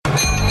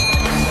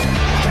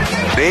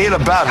ain't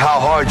about how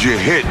hard you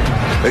hit.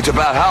 It's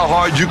about how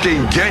hard you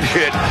can get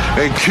hit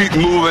and keep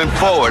moving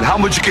forward. How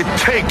much you can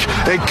take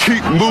and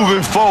keep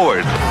moving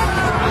forward.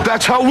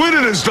 That's how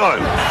winning is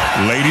done.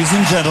 Ladies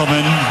and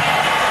gentlemen,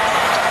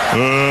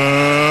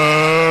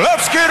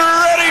 let's get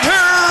ready to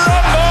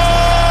rumble!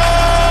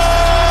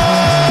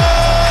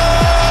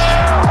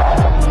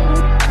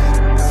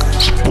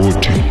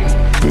 Sporting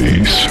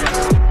Base.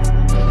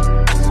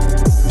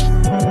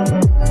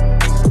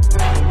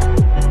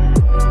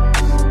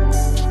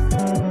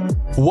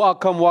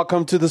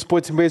 Welcome to the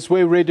Sporting Base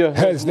Way Radio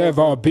has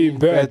never been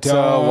better.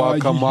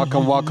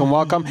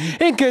 Welcome.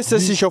 In case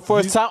this is your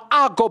first time,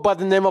 I'll go by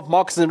the name of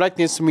Marcus, and right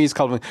next to me is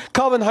Calvin.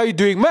 Calvin, how you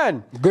doing,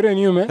 man? Good on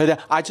you, man.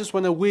 I just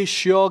want to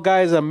wish you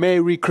guys a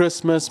Merry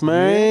Christmas,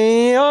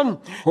 man.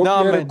 Hope you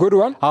had a good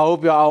one. I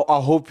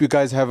hope you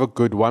guys have a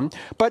good one.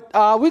 But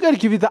we're going to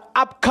give you the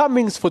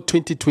upcomings for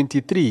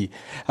 2023.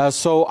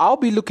 So I'll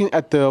be looking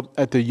at the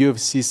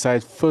UFC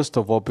side first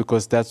of all,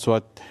 because that's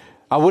what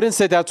I wouldn't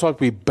say that's what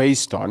we're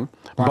based on,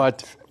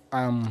 but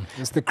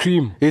it's the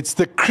cream. It's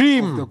the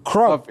cream the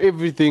crop of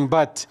everything.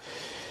 But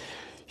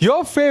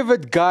your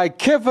favorite guy,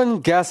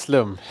 Kelvin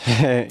Gastelum,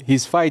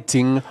 he's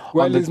fighting.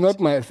 Well, he's not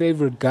my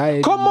favorite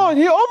guy. Come on,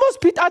 he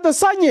almost beat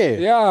Adesanya.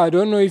 Yeah, I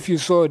don't know if you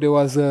saw, there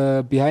was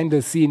a behind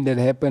the scene that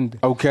happened.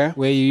 Okay.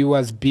 Where he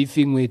was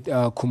beefing with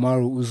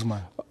Kamaru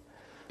Usman.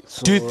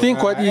 So, do you think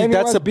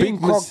that's a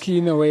big cocky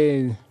in a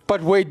way?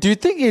 But wait, do you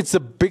think it's the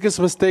biggest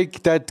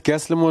mistake that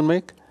Gastelum will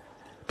make?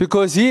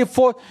 Because he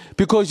fought.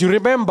 Because you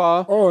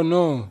remember. Oh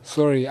no,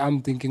 sorry,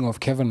 I'm thinking of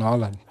Kevin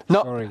Holland.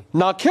 No, sorry.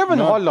 Now Kevin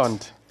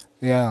Holland.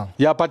 Yeah.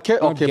 Yeah, but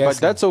but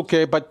that's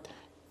okay. But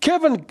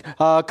Calvin,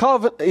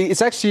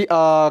 it's actually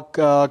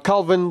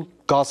Kelvin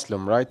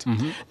Gastelum, right?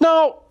 Mm-hmm.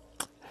 Now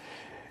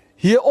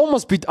he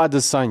almost beat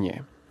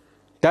Adesanya.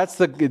 That's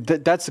the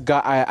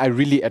guy I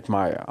really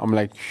admire. I'm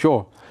like,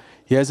 sure,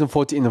 he hasn't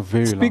fought in a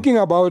very long. Speaking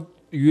about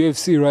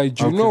UFC, right?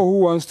 Do you know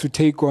who wants to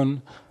take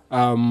on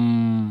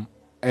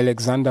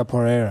Alexander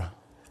Pereira?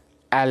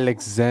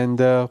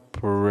 Alexander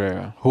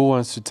Pereira. Who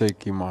wants to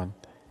take him on?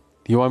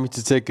 You want me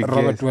to take a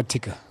Robert guess?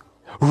 Whittaker.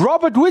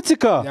 Robert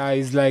Whittaker? Yeah,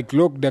 he's like,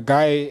 look, the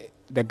guy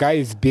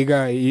is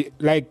bigger.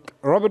 Like,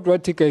 Robert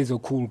Whittaker is a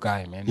cool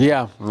guy, man.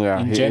 Yeah.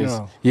 In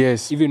general.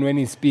 Yes. Even when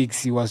he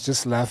speaks, he was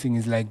just laughing.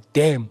 He's like,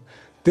 damn,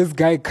 this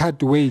guy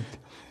cut weight,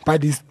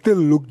 but he still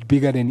looked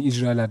bigger than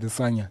Israel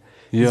Adesanya.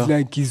 Yeah. It's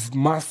like his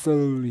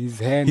muscle, his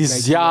hands.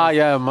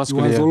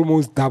 muscular. He was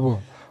almost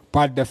double.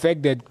 But the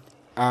fact that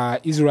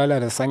Israel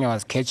Adesanya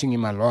was catching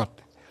him a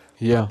lot.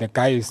 Yeah. The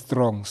guy is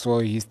strong, so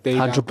he stayed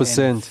 100%. up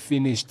and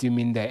finished him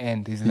in the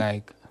end. He's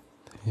like,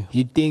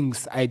 I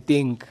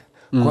think,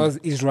 because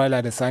Israel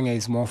Adesanya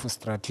is more of a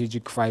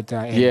strategic fighter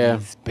and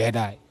he's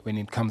better when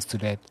it comes to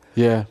that.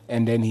 Yeah.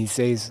 And then he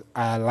says,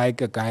 I like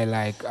a guy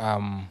like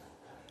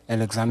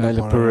Alexander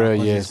Pereira,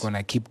 because he's going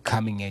to keep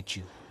coming at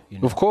you. You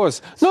know? Of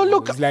course. So no,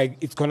 look. it's like,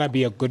 it's going to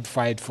be a good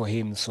fight for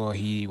him, so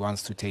he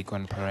wants to take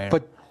on Pereira.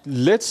 But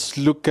let's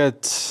look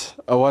at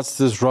what's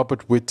this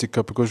Robert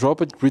Whittaker, because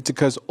Robert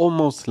Whittaker is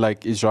almost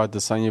like Israel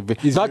Adesanya.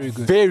 He's not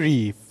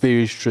very,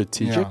 very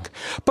strategic. Yeah.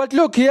 But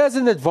look, he has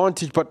an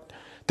advantage, but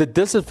the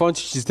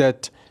disadvantage is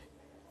that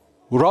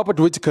Robert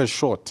Whittaker is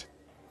short.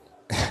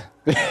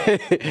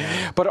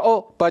 But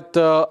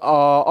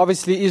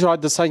obviously Israel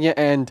Adesanya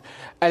and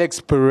Alex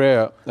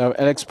Pereira, they're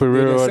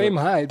the same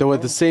height. They were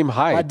the same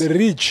height. But the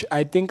reach,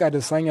 I think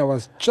Adesanya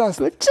was just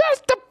a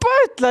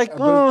bit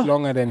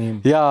longer than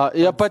him.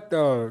 Yeah, but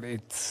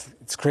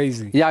it's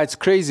crazy. Yeah, it's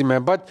crazy,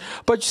 man. But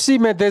you see,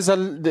 man, there's a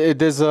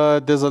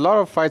lot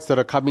of fights that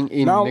are coming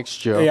in now,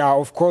 next year. Yeah,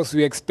 of course,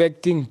 we're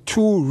expecting 2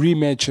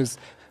 rematches.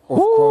 Of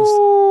course,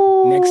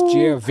 next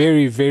year,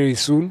 very, very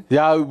soon.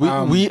 Yeah,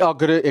 we are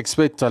gonna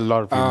expect a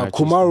lot of rematches.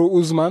 Kamaru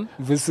Usman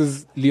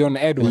versus Leon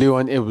Edwards.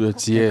 Leon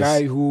Edwards, yes. The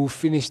guy who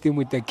finished him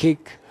with a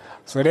kick.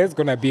 So that's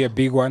gonna be a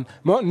big one.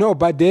 No,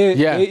 but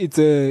it's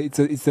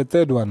the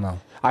third one now.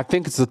 I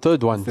think it's the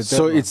third one.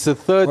 It's the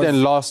third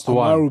and last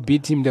one. Kamaru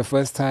beat him the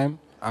first time.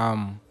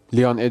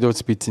 Leon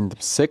Edwards beat him the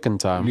second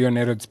time.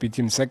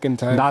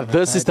 Now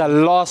this is the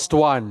last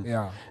one.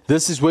 Yeah.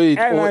 This is where it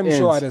all I'm ends.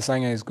 sure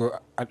Adesanya is going.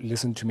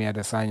 Listen to me,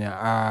 Adesanya.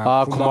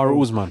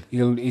 Kamaru Usman.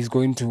 He's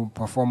going to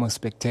perform a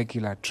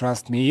spectacular.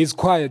 Trust me. He's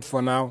quiet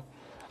for now.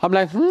 I'm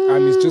like,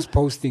 he's just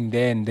posting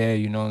there and there,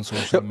 on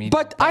social media.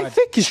 But I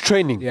think he's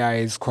training. Yeah,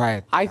 he's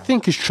quiet. I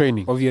think he's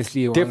training.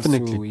 Obviously,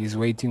 he's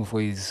waiting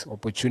for his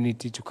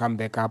opportunity to come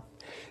back up.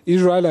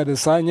 Israel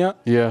Adesanya.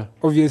 Yeah.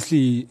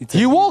 Obviously,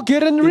 he will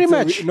get in a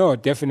rematch. No,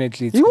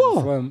 definitely, it's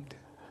confirmed. Will.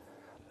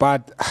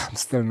 But I'm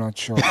still not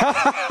sure.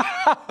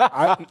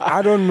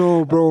 I don't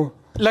know, bro.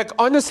 Like,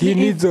 honestly, he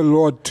needs a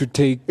lot to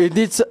take. It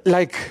needs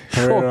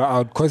Pereira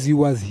out, because he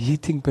was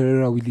hitting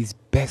Pereira with his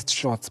best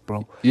shots,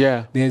 bro.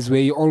 Yeah. There's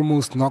where he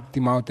almost knocked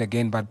him out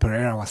again, but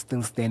Pereira was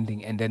still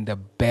standing, and then the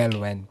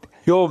bell went.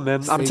 Yo,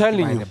 man, I'm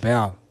telling you. The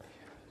bell.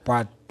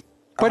 But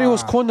he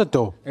was cornered,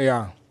 though.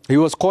 Yeah. He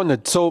was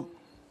cornered. So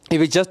if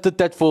he just did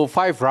that for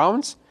 5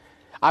 rounds,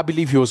 I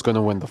believe he was going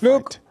to win the fight.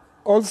 Look,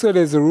 also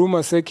there's a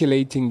rumor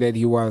circulating that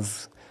he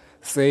was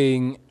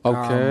saying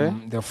Okay.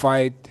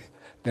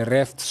 the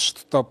ref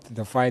stopped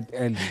the fight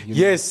early. You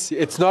know? Yes,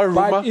 it's not a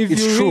rumor. But if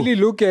it's you true. really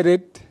look at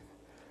it,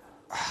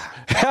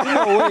 in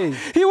a way,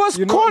 He was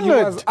he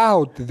cornered. was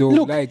out though.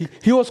 Look,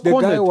 like he was the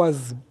guy cornered.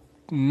 was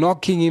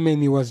knocking him,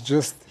 and he was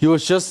just. He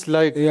was just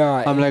like,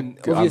 Yeah, I'm and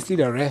like, obviously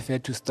the ref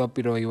had to stop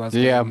it, or he was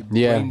Yeah, gonna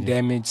be yeah. brain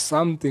damage.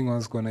 Something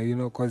was gonna,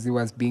 because he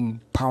was being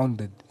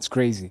pounded. It's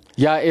crazy.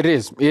 yeah, it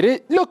is. It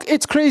is. Look,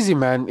 it's crazy,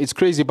 man. It's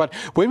crazy. But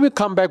when we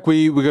come back,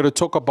 we're gonna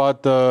talk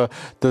about the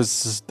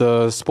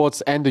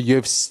sports and the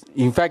UFC.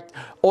 In fact,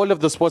 all of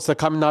the sports are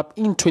coming up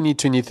in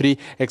 2023,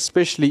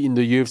 especially in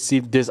the UFC.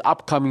 There's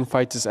upcoming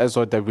fighters as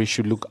well that we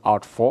should look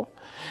out for.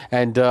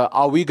 And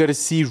are we going to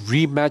see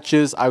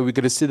rematches? Are we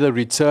going to see the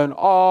return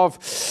of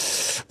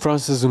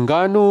Francis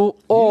Ngannou?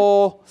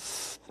 Or,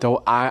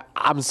 though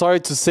I'm sorry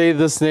to say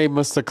this name,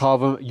 Mr.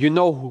 Calvin. You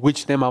know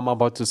which name I'm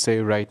about to say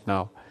right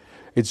now.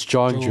 It's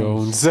John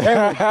Jones.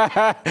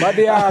 But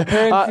yeah,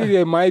 apparently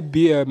there might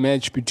be a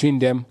match between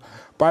them.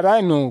 But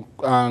I know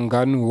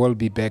Ngannou will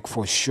be back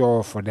for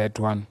sure for that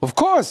one. Of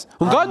course.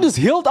 Ngannou's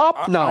healed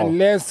up now.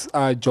 Unless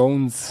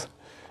Jones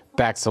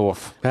Backs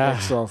off.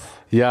 backs off.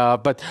 Yeah,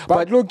 but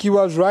Look, he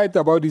was right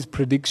about his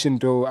prediction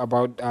though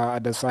about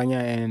Adesanya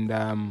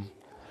and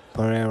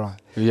Pereira.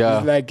 Yeah.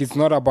 It's like it's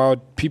not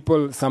about,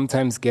 people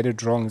sometimes get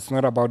it wrong. It's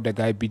not about the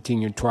guy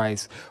beating you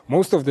twice.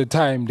 Most of the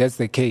time that's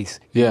the case.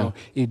 You Yeah. know,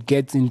 it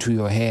gets into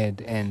your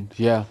head, and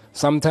yeah.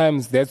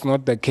 sometimes that's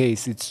not the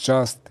case. It's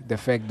just the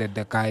fact that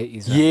the guy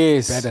is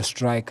Yes. a better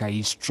striker,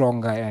 he's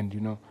stronger, and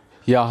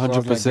Yeah, So I was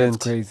like, 100%. that's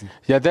crazy.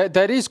 Yeah,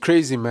 that is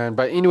crazy, man.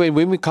 But anyway,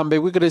 when we come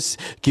back, we're going to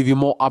give you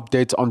more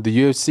updates on the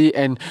UFC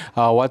and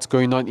what's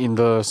going on in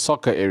the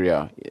soccer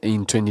area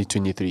in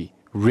 2023.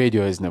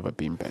 Radio has never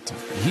been better.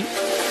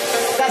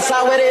 That's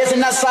how it is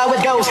and that's how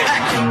it goes.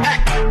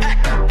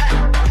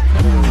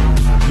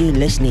 You're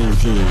listening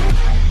to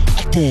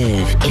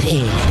Active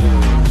FM.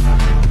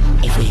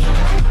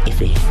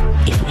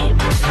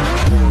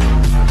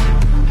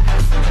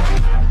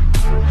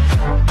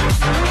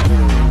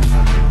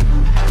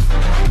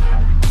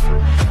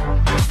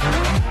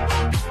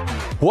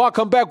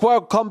 Welcome back.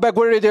 Where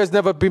radio has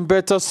never been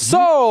better.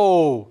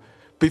 So,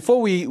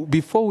 before we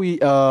we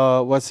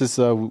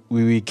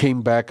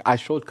came back, I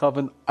showed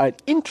Calvin an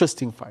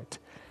interesting fight.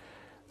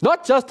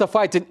 Not just a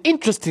fight, an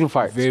interesting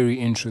fight. Very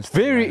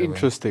interesting. Very by the way.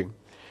 interesting.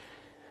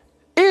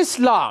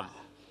 Islam.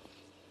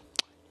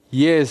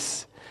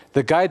 Yes,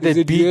 the guy that Is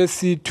it beat.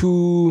 UFC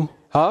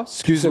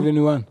Excuse me.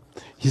 271?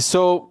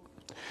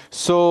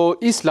 So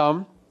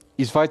Islam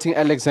is fighting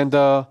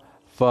Alexander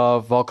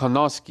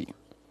Volkanovski,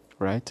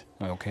 right?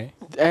 Okay.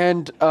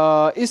 And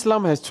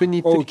Islam has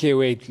 23. Okay,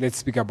 wait. Let's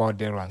speak about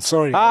that one.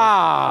 Sorry.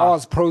 Ah. I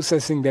was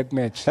processing that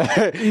match.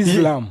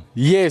 Islam.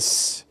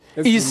 Yes,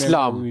 Let's remember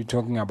Islam. who we're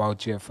talking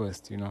about here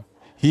first,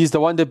 He's the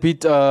one that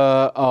beat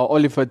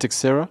Oliver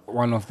Teixeira.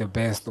 One of the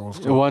best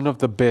also. One of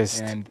the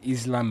best. And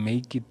Islam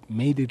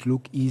made it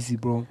look easy,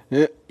 bro.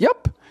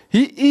 Yep.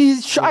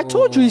 I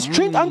told you he's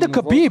trained under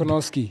Khabib.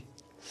 Volkanovski.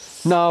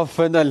 Now,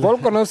 finally.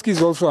 Volkanovski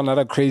is also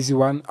another crazy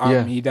one.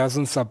 Yeah. He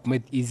doesn't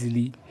submit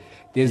easily.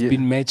 There's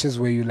been matches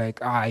where you're like,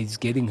 he's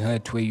getting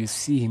hurt, where you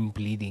see him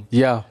bleeding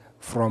Yeah.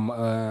 from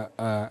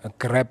a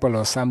grapple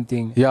or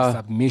something, Yeah.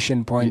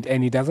 submission point,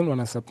 and he doesn't want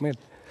to submit.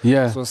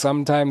 Yeah. So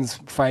sometimes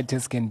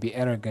fighters can be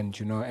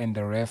arrogant, and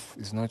the ref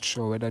is not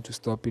sure whether to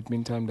stop it.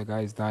 Meantime, the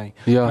guy is dying.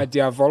 Yeah. But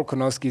yeah,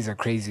 Volkanovski is a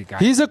crazy guy.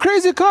 He's a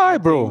crazy guy,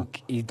 bro.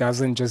 He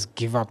doesn't just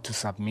give up to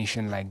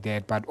submission like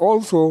that. But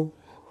also,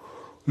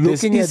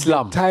 There's looking at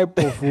Islam. the type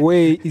of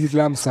way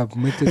Islam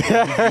submitted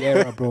to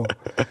Oliveira, bro.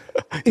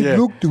 It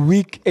looked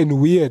weak and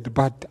weird,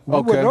 but we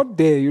Okay. were not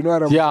there, you know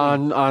what I'm Yeah,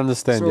 saying? I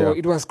understand. So Yeah.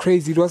 it was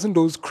crazy. It wasn't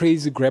those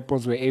crazy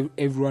grapples where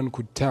everyone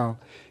could tell.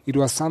 It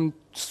was some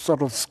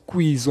sort of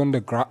squeeze on the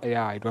ground.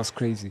 Yeah, it was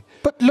crazy.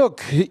 But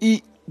look,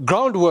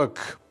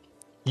 groundwork.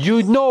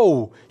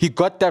 He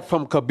got that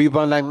from Khabib.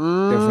 I'm like,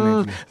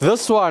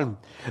 Definitely.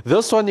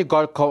 This one he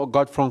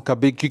got from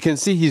Khabib. You can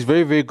see he's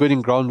very, very good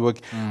in groundwork.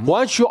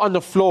 Once you're on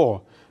the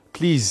floor,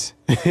 please,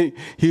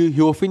 he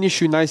will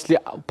finish you nicely.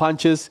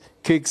 Punches,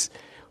 kicks,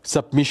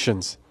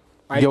 submissions.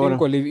 I You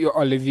think wanna-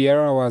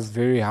 Oliveira was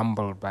very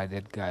humbled by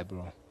that guy,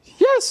 bro.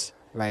 Yes.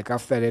 Like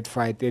after that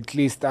fight, at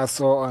least I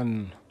saw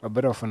a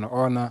bit of an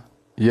honor.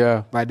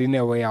 Yeah. But in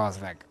a way, I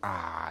was like,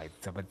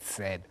 it's a bit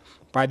sad.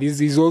 But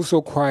he's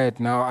also quiet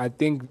now. I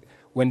think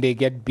when they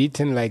get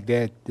beaten like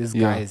that, these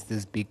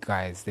big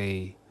guys,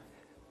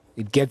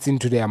 it gets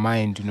into their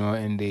mind,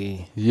 and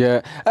they...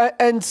 Yeah.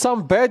 And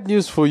some bad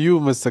news for you,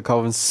 Mr.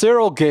 Calvin.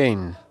 Cyril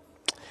Gane,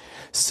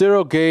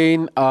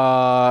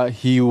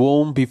 he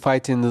won't be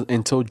fighting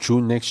until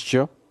June next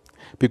year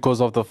because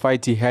of the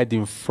fight he had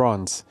in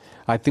France.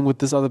 I think with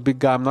this other big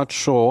guy, I'm not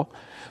sure.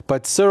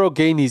 But Cyril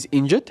Gane is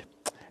injured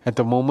at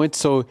the moment.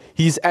 So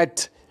he's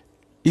at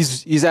an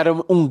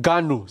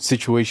Ngannou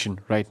situation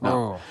right now.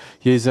 Oh.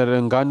 He's at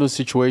an Ngannou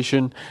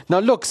situation. Now,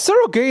 look,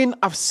 Cyril Gane,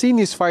 I've seen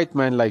his fight,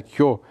 man. Like,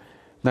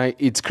 now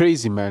it's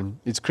crazy, man.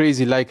 It's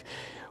crazy. Like,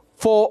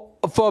 for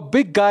a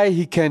big guy,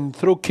 he can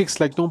throw kicks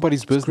like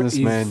nobody's business,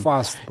 he's man.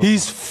 fast, bro.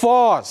 He's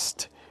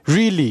fast.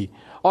 Really,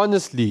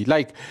 honestly,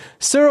 like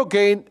Cyril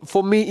Gane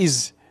for me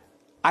is,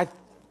 I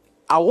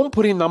won't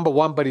put him number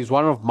one, but he's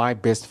one of my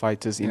best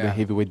fighters in the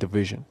heavyweight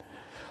division.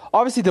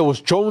 Obviously, there was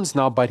Jones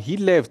now, but he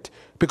left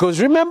because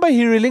remember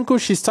he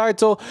relinquished his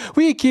title.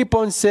 We keep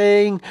on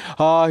saying,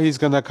 he's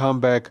gonna come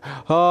back.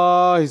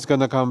 He's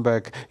gonna come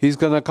back. He's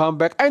gonna come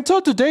back. Until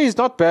today, he's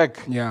not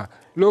back. Yeah.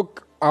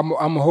 Look,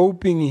 I'm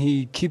hoping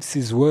he keeps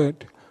his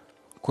word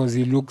because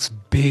he looks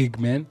big,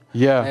 man.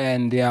 Yeah.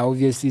 And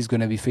obviously he's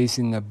gonna be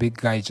facing a big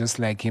guy just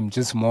like him,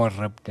 just more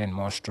ripped and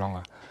more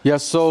stronger. Yeah.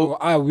 So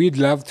we'd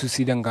love to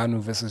see Ngannou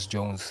versus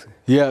Jones.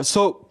 yeah.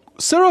 So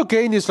Cyril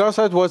Gane, his last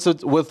fight was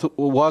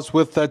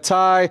with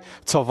Tai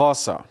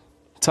Tuivasa.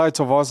 Tai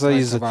Tuivasa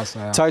is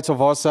Tuivasa, Tai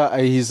Tuivasa.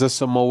 He's a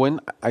Samoan.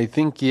 I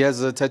think he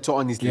has a tattoo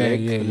on his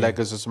leg, yeah.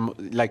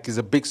 like he's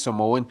a big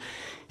Samoan.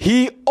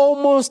 He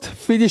almost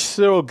finished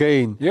Cyril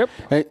Gane. Yep.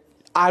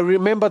 I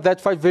remember that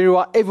fight very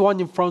well. Everyone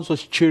in France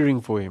was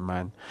cheering for him,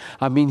 man.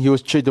 I mean, they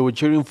were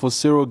cheering for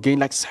Cyril Gane,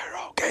 like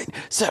Cyril Gane,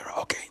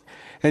 Cyril Gane.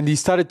 And he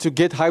started to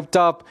get hyped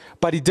up,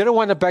 but he didn't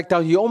want to back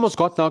down. He almost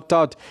got knocked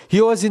out.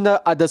 He was in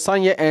the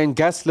Adesanya and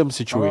Gastelum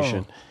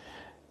situation. Oh.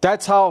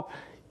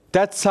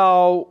 That's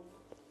how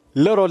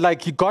little,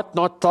 like he got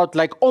knocked out,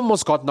 like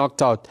almost got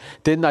knocked out.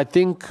 Then I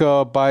think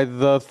by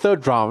the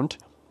third round,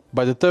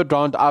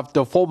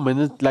 after 4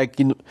 minutes, like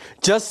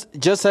just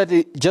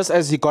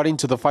as he got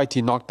into the fight,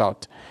 he knocked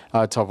out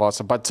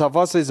Tuivasa. But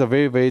Tuivasa is a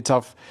very, very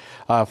tough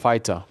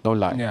fighter. Don't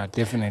lie. Yeah,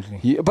 definitely.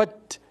 Yeah,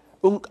 but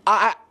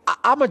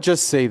I'ma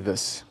just say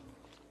this: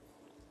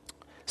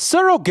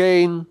 Cyril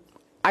Gane,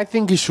 I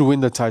think he should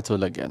win the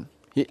title again.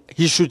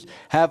 He should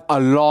have a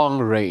long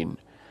reign,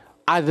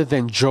 other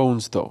than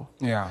Jones, though.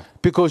 Yeah.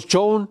 Because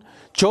Jones,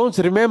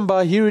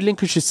 remember, he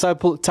relinquished his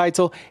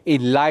title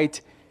in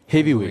light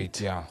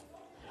heavyweight. Yeah.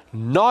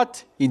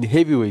 Not in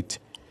heavyweight.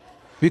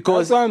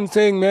 Because That's what I'm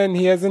saying, man.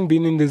 He hasn't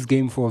been in this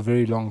game for a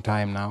very long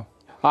time now.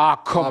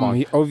 come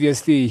on.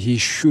 Obviously, he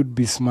should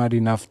be smart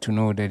enough to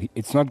know that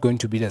it's not going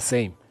to be the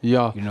same.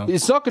 Yeah. You know,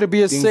 It's not going to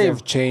be the things same.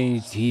 have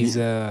changed. He's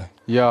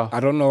Yeah. I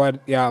don't know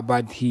what. Yeah,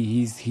 but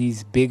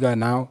he's bigger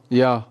now.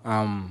 Yeah.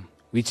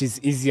 Which is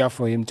easier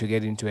for him to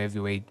get into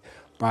heavyweight.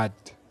 But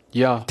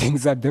Yeah.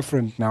 things are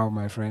different now,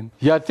 my friend.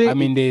 Yeah, I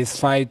mean, there's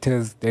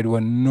fighters that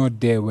were not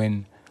there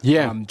when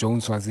Yeah.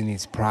 Jones was in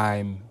his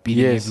prime,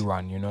 beating Yes.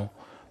 everyone, you know.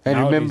 And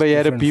Now remember there's he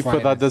had a different beef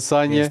with fighters.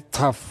 Adesanya? There's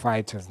tough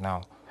fighters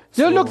now.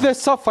 Yeah, So look,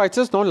 there's tough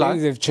fighters, don't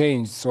things lie. have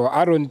changed. So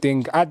I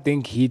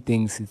think he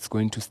thinks it's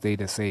going to stay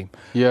the same.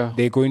 Yeah.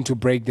 They're going to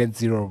break that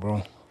zero,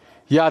 bro.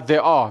 Yeah, they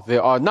are.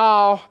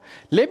 Now,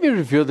 let me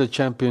reveal the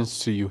champions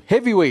to you.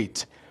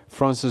 Heavyweight,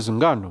 Francis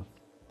Ngannou.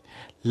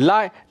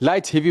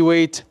 Light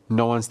heavyweight,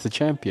 no one's the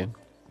champion.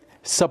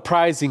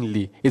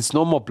 Surprisingly, it's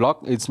no more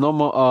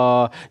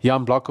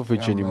Jan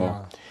Blachowicz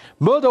anymore.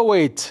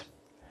 Middleweight,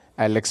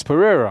 Alex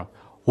Pereira.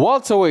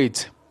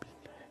 Welterweight,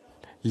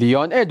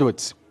 Leon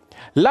Edwards.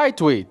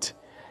 Lightweight,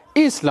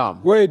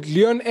 Islam. Wait,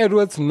 Leon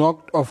Edwards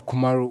knocked off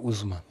Kamaru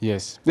Usman.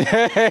 Yes.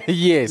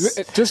 Yes.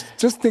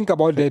 Just think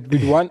about that.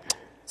 With one,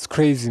 it's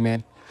crazy,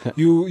 man.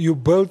 You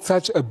build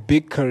such a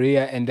big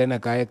career, and then a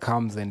guy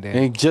comes and then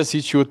And just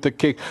hit you with the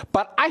kick.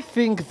 But I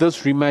think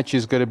this rematch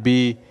is gonna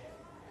be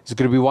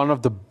one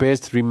of the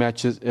best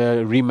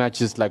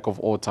rematches like of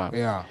all time.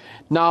 Yeah.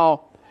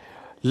 Now,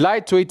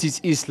 lightweight is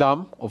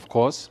Islam, of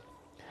course.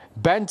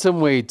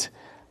 Bantamweight,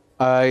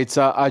 it's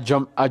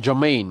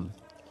Jermaine.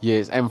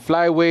 Yes, and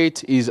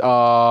flyweight is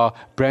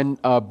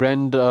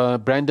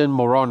Brandon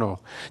Moreno.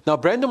 Now,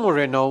 Brandon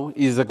Moreno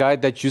is the guy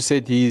that you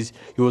said he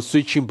was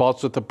switching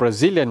belts with a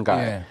Brazilian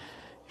guy. Yeah.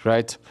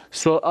 Right,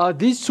 so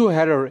these two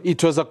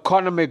it was a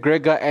Conor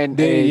McGregor and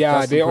Dustin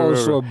they're Pereira.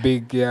 also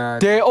big. Yeah,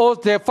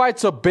 Their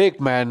fights are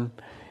big, man.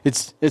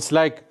 It's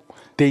like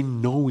they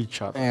know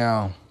each other.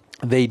 yeah.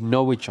 They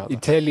know each other.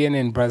 Italian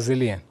and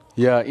Brazilian.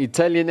 Yeah,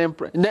 Italian and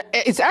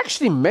it's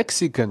actually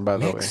Mexican, by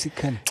the way.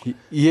 Mexican.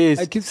 Yes,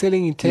 I keep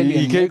saying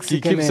Italian. You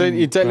keep saying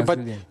and Italian,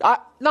 Brazilian.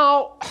 but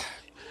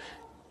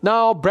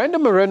now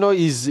Brandon Moreno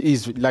is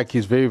he's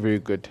very, very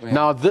good. Yeah.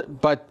 Now,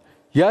 but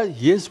yeah,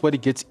 here's what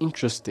it gets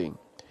interesting.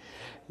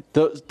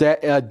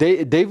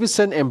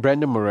 Davison and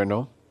Brandon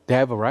Moreno, they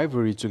have a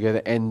rivalry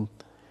together, and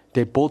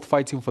they're both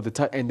fighting for the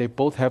title, and they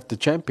both have the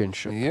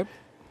championship. Yep.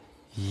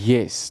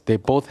 Yes, they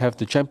both have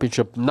the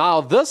championship.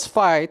 Now, this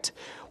fight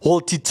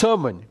will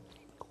determine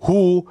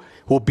who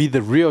will be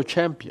the real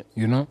champion.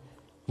 You know?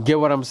 Get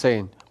what I'm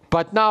saying?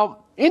 But now,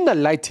 in the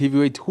light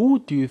heavyweight, who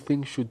do you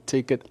think should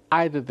take it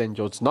either than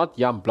Jones? Not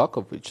Jan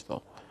Blachowicz,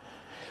 though.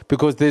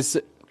 Because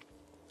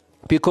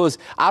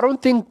I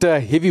don't think the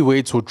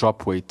heavyweights will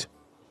drop weight.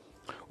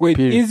 Wait,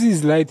 Period.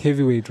 Izzy's light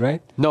heavyweight,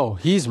 right? No,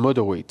 he's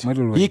middleweight.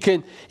 Middleweight. He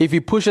can, if he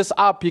pushes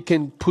up, he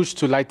can push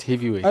to light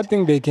heavyweight. I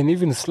think they can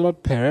even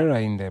slot Pereira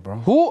in there, bro.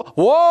 Who?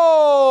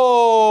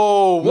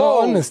 Whoa! No,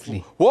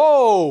 honestly.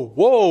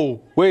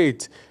 Whoa!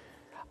 Wait.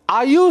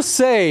 Are you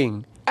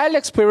saying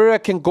Alex Pereira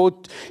can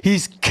go?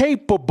 He's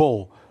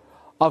capable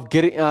of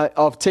getting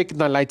of taking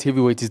the light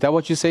heavyweight. Is that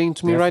what you're saying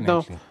to me right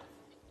now?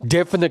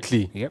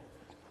 Definitely. Yep.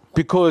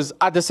 Because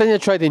Adesanya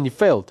tried and he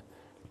failed.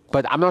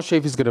 but I'm not sure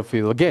if he's gonna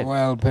fail again.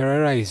 Well,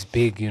 Pereira is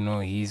big, you know.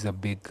 He's a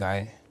big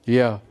guy.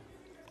 Yeah,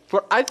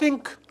 but I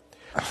think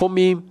for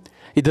me,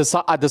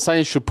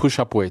 Adesanya should push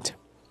up weight.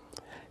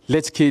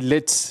 Let's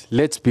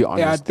be honest.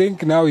 Yeah, I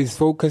think now his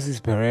focus is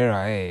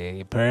Pereira.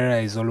 Hey,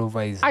 Pereira is all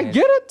over his I head.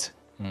 get it.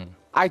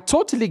 I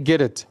totally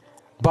get it.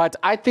 But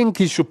I think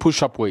he should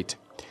push up weight.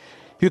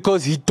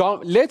 Because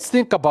let's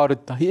think about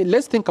it.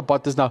 Let's think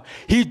about this now.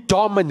 He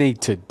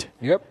dominated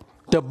Yep.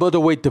 the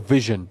middleweight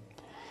division.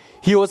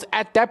 He was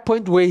at that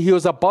point where he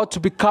was about to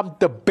become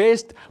the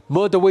best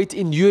middleweight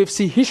in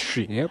UFC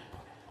history. Yep.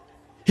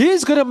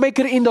 He's going to make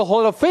it in the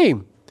Hall of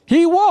Fame.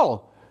 He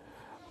will.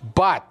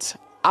 But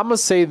I'm going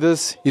to say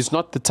this, it's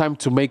not the time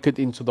to make it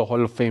into the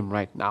Hall of Fame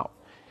right now.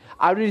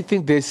 I really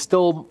think there's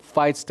still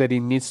fights that he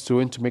needs to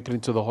win to make it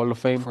into the Hall of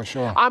Fame. For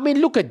sure. I mean,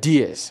 look at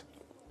Diaz.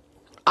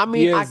 I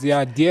mean,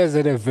 Diaz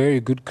had a very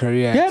good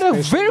career. he had a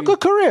very good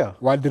career.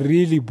 What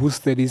really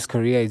boosted his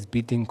career is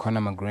beating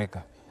Conor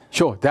McGregor.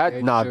 Sure, that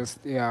It now. just-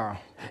 yeah.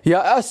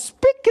 Yeah,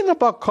 speaking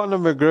about Conor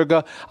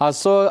McGregor, I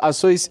saw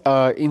his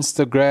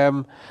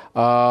Instagram.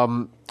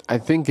 I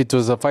think it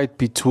was a fight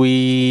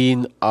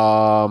between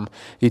the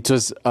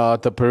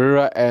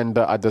Pereira and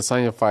the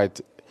Adesanya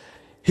fight.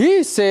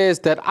 He says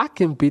that I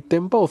can beat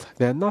them both.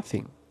 They're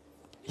nothing.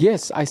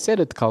 Yes, I said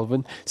it,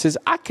 Calvin. Says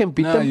I can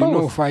beat them You both.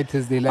 know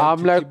fighters, they like I'm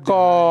to like, keep their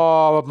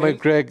oh, They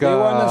McGregor.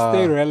 want to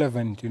stay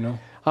relevant, you know.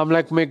 I'm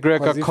like, McGregor,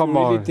 Because if come you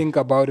really on. think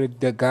about it,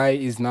 the guy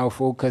is now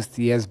focused.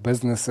 He has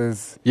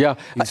businesses. Yeah,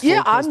 He's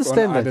yeah, I focused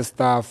understand on that. other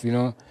stuff, you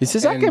know. He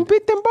says, I can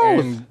beat them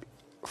both. And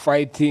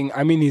fighting,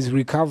 I mean, he's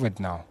recovered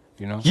now,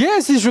 you know.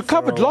 Yes, he's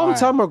recovered For a long while.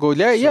 time ago.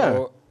 Yeah, yeah.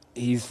 So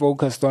he's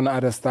focused on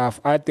other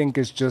stuff. I think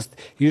it's just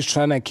he's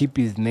trying to keep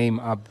his name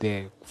up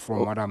there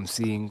from what I'm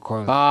seeing,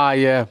 because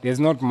Yeah. there's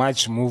not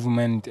much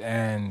movement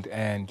and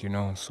you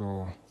know,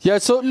 so Yeah,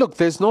 so look,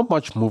 there's not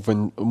much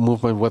movement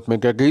with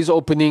McGregor. He's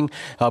opening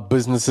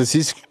businesses,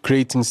 he's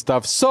creating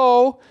stuff.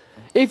 So,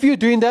 if you're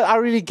doing that, I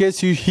really guess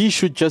he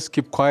should just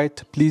keep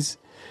quiet, please.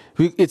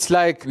 It's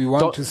like we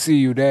want to see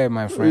you there,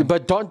 my friend.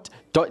 but don't.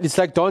 It's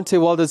like Deontay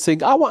Wilder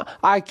saying,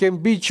 I can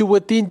beat you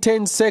within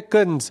 10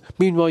 seconds.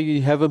 Meanwhile,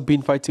 you haven't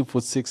been fighting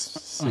for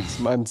six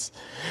months.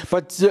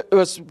 But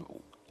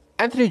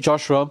Anthony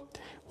Joshua,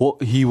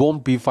 he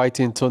won't be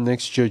fighting until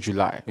next year,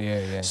 July.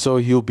 Yeah. So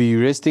he'll be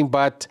resting.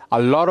 But a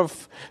lot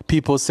of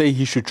people say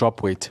he should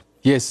drop weight.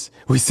 Yes,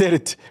 we said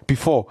it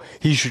before.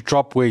 He should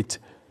drop weight.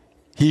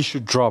 He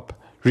should drop,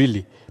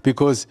 really.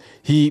 Because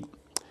he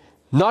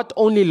not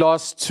only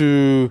lost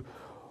to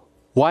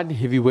one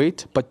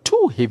heavyweight, but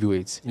two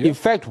heavyweights. Yep. In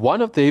fact,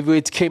 one of the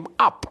heavyweights came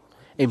up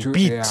and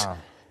beat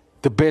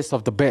the best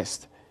of the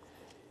best.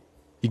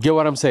 You get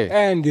what I'm saying?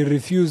 And he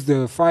refused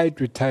the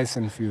fight with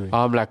Tyson Fury.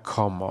 I'm like,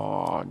 come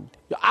on.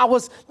 I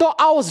was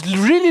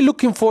really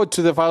looking forward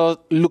to the fight.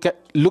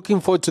 Looking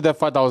forward to that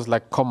fight. I was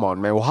like, come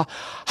on, man.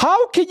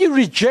 How can you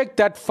reject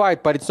that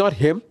fight? But it's not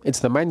him. It's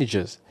the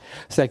managers.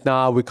 It's like,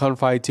 nah, we can't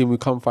fight him. We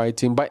can't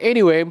fight him. But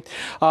anyway,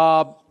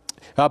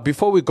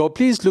 before we go,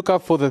 please look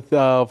out for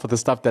the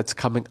stuff that's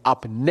coming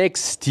up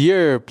next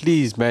year,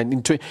 please, man.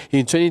 In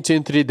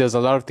 2023, there's a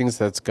lot of things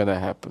that's gonna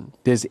happen.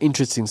 There's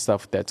interesting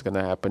stuff that's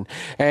gonna happen,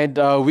 and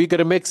we're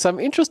gonna make some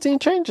interesting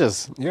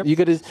changes. Yep.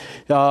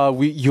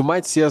 You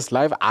might see us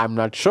live. I'm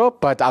not sure,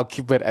 but I'll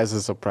keep it as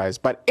a surprise.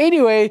 But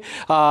anyway,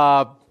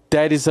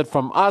 that is it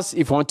from us.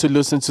 If you want to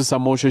listen to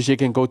some more shows, you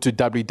can go to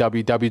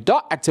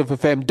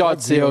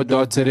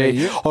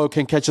www.activefm.co.za, or you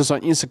can catch us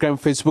on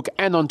Instagram, Facebook,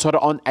 and on Twitter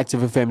on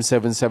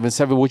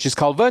ActiveFM777, which is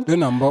Calvin. The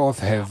number of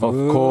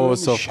heaven. Of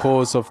course.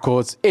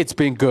 It's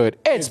been good.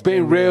 It's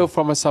been real.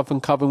 From myself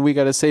and Calvin, we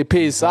gotta say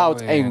peace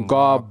out and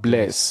God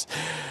bless.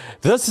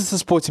 This is the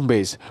Sporting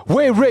Base,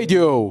 where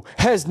radio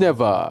has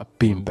never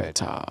been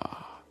better.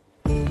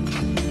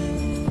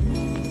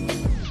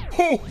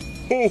 Ho,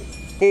 ho,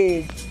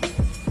 ho.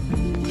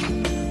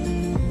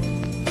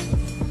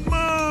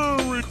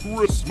 Merry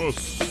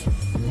Christmas.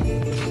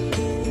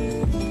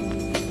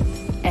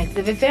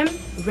 Active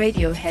FM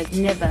radio has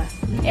never,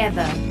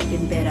 ever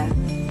been better.